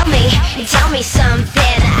tell me something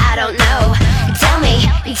I don't know.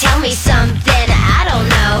 Tell me something I don't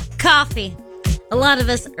know. Coffee. A lot of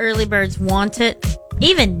us early birds want it,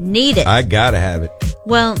 even need it. I gotta have it.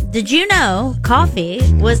 Well, did you know coffee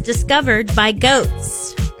was discovered by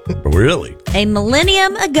goats? Really? A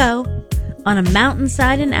millennium ago, on a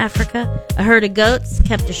mountainside in Africa, a herd of goats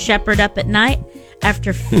kept a shepherd up at night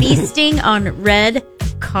after feasting on red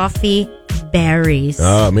coffee berries.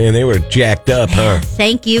 Oh, man, they were jacked up, huh?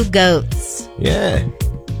 Thank you, goats. Yeah.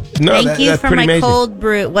 No, Thank you that's for pretty my amazing. cold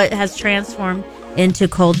brew, what has transformed into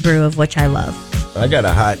cold brew, of which I love. I got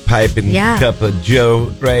a hot piping cup of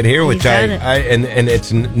Joe right here, which and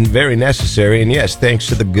it's very necessary. And yes, thanks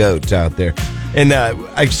to the goats out there. And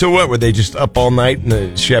so what, were they just up all night and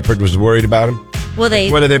the shepherd was worried about them? Well,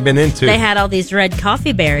 what have they been into? They had all these red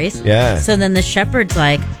coffee berries. Yeah. So then the shepherd's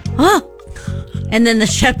like, oh. And then the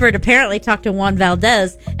shepherd apparently talked to Juan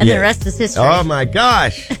Valdez, and the rest is history. Oh, my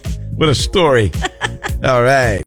gosh. What a story. All right.